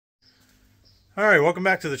Alright, welcome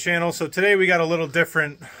back to the channel. So today we got a little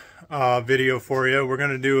different video for you. We're going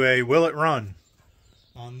to do a will it run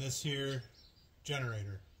on this here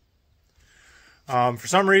generator. For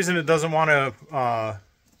some reason it doesn't want to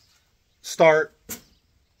start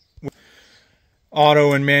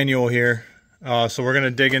auto and manual here. So we're going to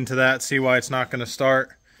dig into that, see why it's not going to start.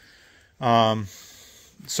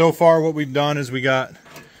 So far what we've done is we got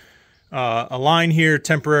a line here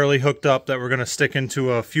temporarily hooked up that we're going to stick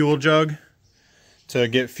into a fuel jug to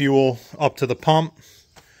get fuel up to the pump.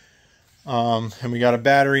 And we got a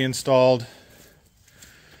battery installed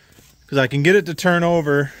because I can get it to turn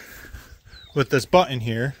over with this button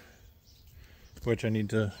here, which I need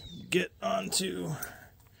to get onto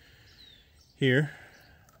here.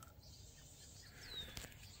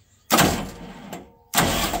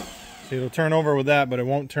 See, it'll turn over with that, but it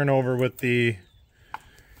won't turn over with the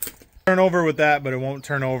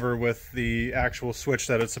actual switch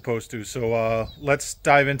that it's supposed to. So let's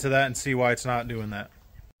dive into that and see why it's not doing that.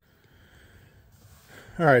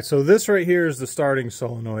 Alright, so this right here is the starting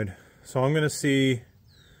solenoid. So I'm going to see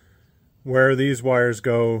where these wires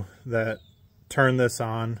go that turn this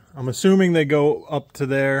on. I'm assuming they go up to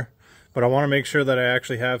there, but I want to make sure that I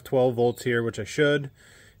actually have 12 volts here, which I should,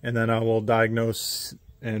 and then I will diagnose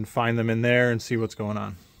and find them in there and see what's going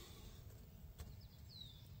on.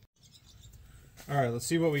 Alright, let's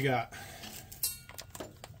see what we got.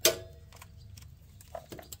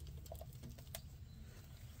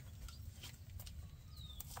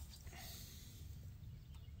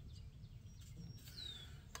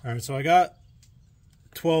 Alright, so I got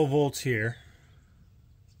 12 volts here.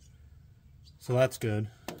 So that's good.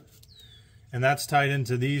 And that's tied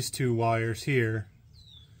into these two wires here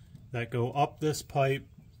that go up this pipe.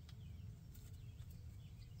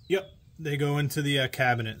 Yep, they go into the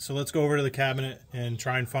cabinet. So let's go over to the cabinet and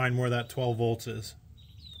try and find where that 12 volts is.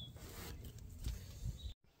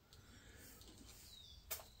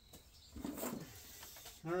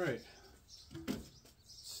 Alright,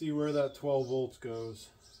 see where that 12 volts goes.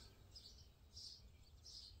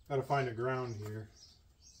 Gotta find a ground here.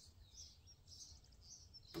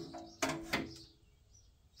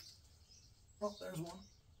 Oh, there's one.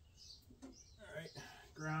 Alright,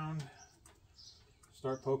 ground.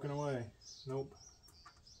 Start poking away. Nope.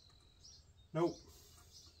 Nope.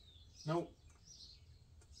 Nope.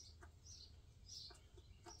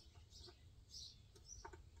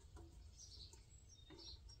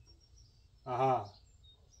 Aha.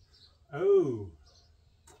 Oh.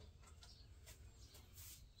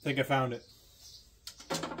 I think I found it.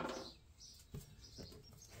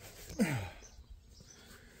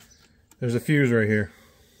 There's a fuse right here.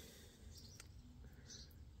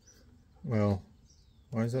 Well,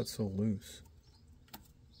 why is that so loose?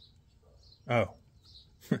 Oh.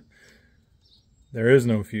 There is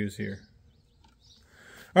no fuse here.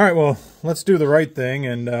 Alright, well, let's do the right thing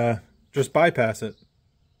and just bypass it.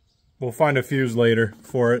 We'll find a fuse later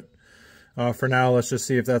for it. For now, let's just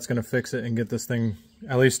see if that's going to fix it and get this thing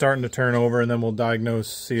at least starting to turn over, and then we'll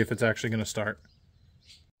diagnose, see if it's actually going to start.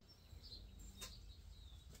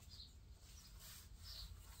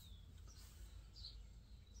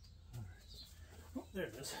 Oh, there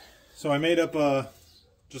it is. So I made up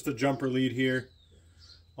just a jumper lead here.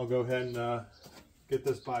 I'll go ahead and get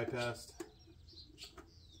this bypassed.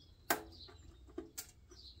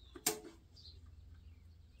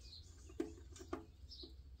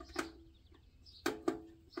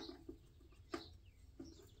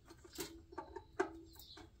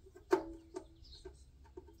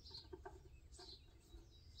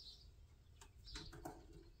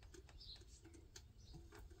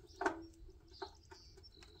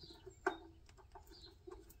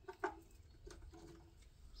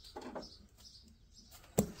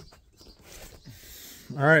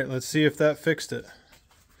 Alright, let's see if that fixed it.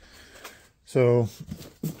 So,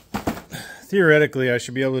 theoretically, I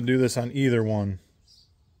should be able to do this on either one.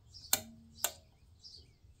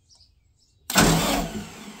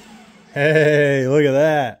 Hey, look at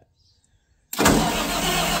that.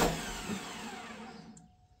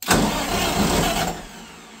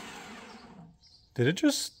 Did it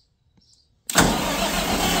just...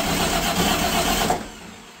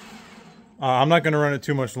 I'm not going to run it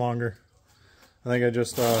too much longer. I think I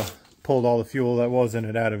just pulled all the fuel that was in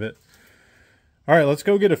it out of it. Alright, let's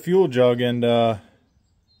go get a fuel jug and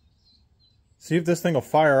see if this thing will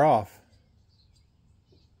fire off.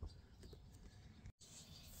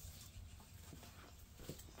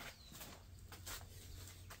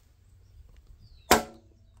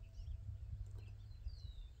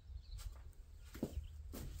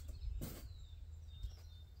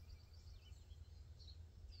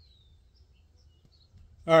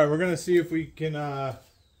 All right, we're gonna see if we can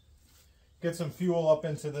get some fuel up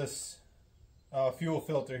into this fuel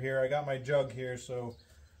filter here. I got my jug here, so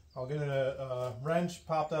I'll get a wrench,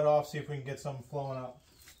 pop that off, see if we can get some flowing up.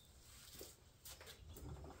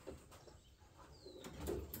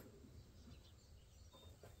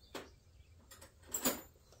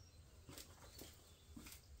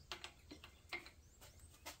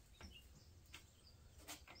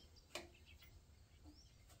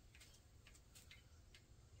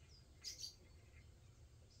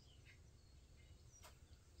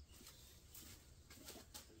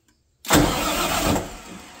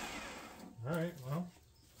 Alright, well,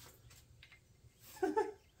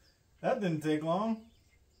 that didn't take long.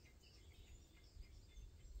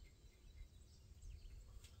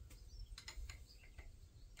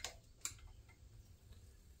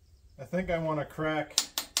 I think I want to crack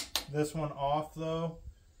this one off though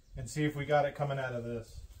and see if we got it coming out of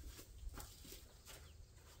this.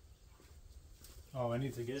 Oh, I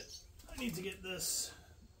need to get this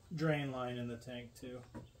drain line in the tank too.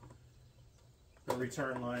 The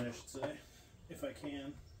return line, I should say, if I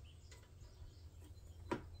can.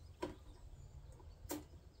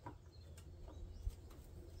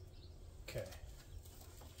 Okay.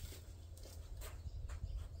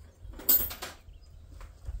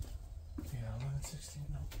 Yeah, 11/16,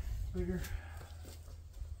 no, bigger.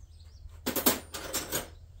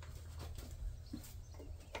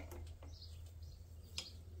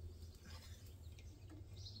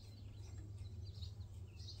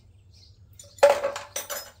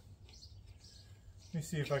 Let me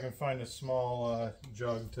see if I can find a small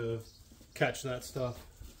jug to catch that stuff.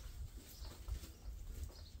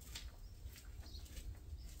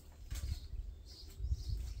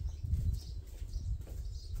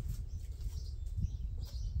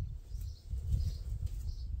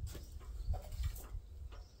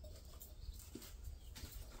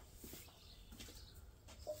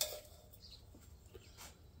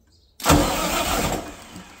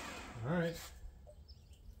 All right.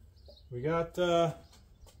 We got, I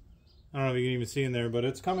don't know if you can even see in there, but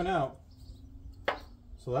it's coming out.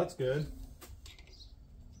 So that's good.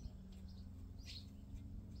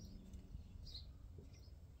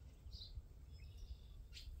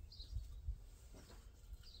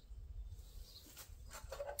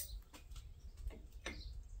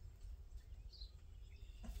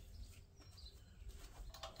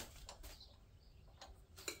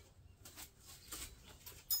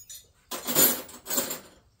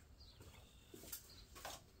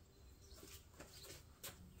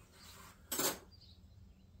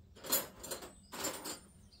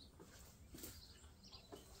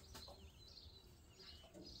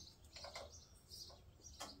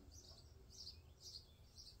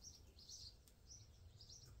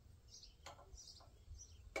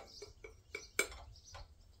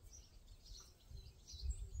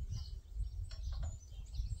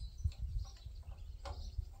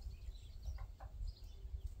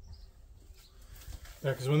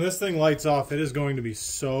 Yeah, because when this thing lights off, it is going to be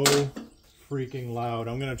so freaking loud.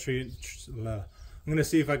 I'm gonna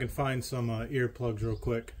see if I can find some earplugs real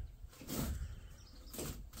quick.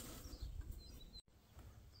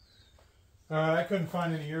 Alright, I couldn't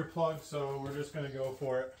find any earplugs, so we're just gonna go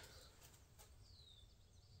for it.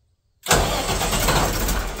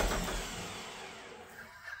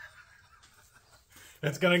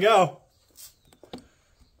 It's gonna go.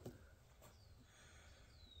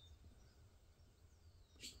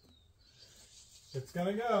 It's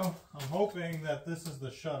gonna go. I'm hoping that this is the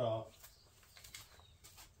shutoff.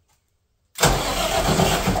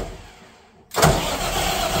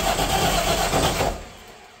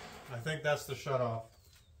 I think that's the shutoff.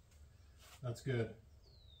 That's good.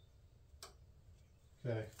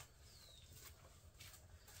 Okay.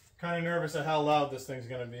 Kind of nervous at how loud this thing's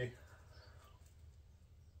gonna be.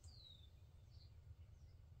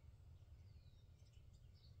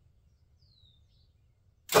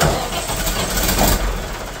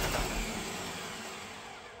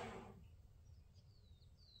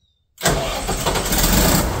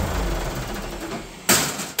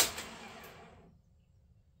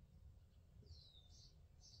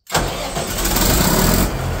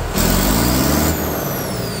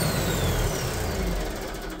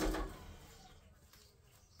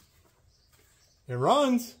 It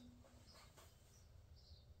runs.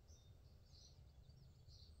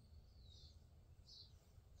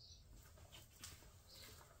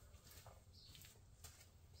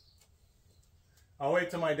 I'll wait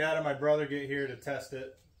till my dad and my brother get here to test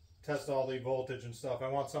it, test all the voltage and stuff. I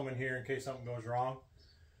want someone here in case something goes wrong.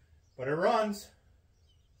 But it runs.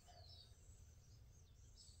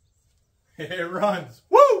 It runs.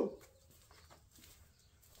 Woo!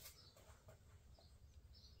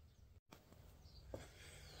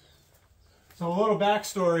 So a little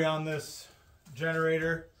backstory on this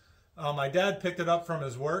generator. My dad picked it up from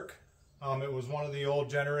his work. It was one of the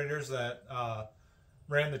old generators that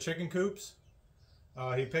ran the chicken coops.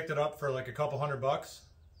 He picked it up for like a couple $100.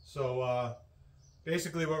 So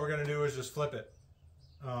basically what we're going to do is just flip it.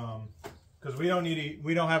 Because we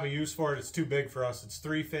don't have a use for it. It's too big for us. It's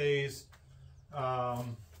 3-phase.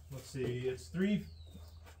 Let's see, it's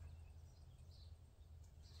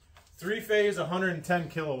three-phase, 110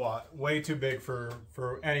 kilowatt. Way too big for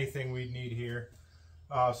anything we'd need here.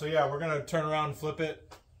 So yeah, we're gonna turn around and flip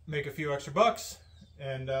it, make a few extra bucks,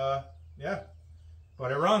 and yeah.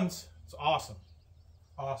 But it runs. It's awesome,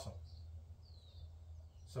 awesome.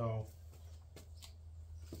 So.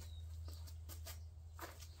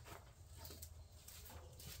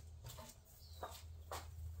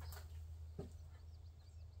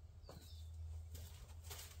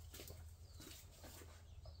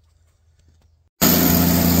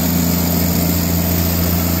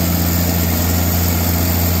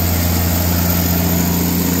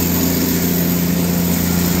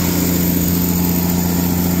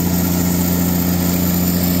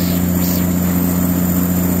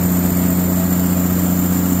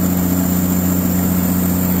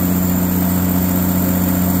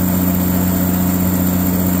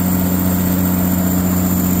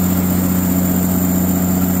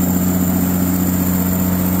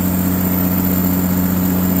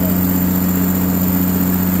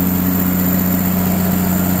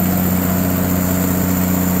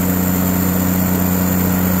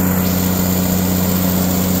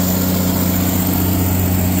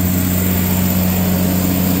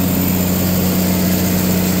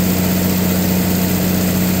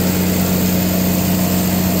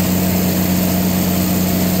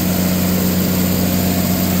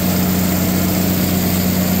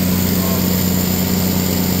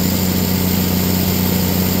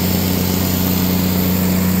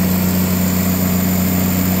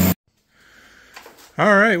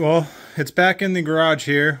 All right, well, it's back in the garage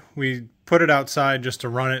here. We put it outside just to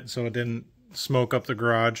run it so it didn't smoke up the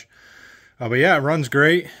garage. But yeah, it runs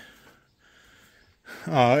great.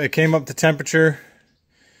 It came up to temperature.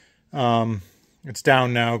 It's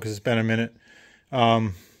down now because it's been a minute.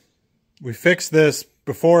 We fixed this.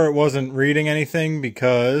 Before it wasn't reading anything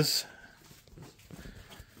because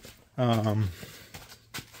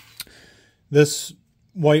this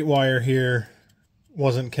white wire here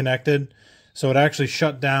wasn't connected. So it actually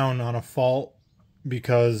shut down on a fault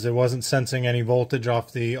because it wasn't sensing any voltage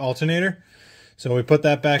off the alternator. So we put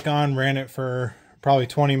that back on, ran it for probably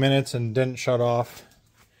 20 minutes and didn't shut off.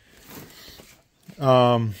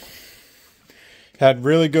 Had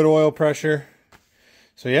really good oil pressure.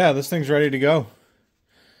 So yeah, this thing's ready to go.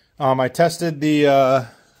 I tested the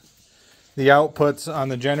outputs on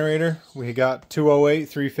the generator. We got 208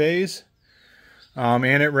 3-phase. And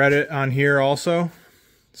it read it on here also.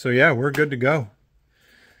 So yeah, we're good to go.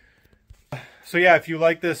 So yeah, if you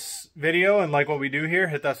like this video and like what we do here,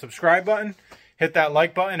 hit that subscribe button, hit that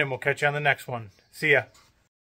like button, and we'll catch you on the next one. See ya.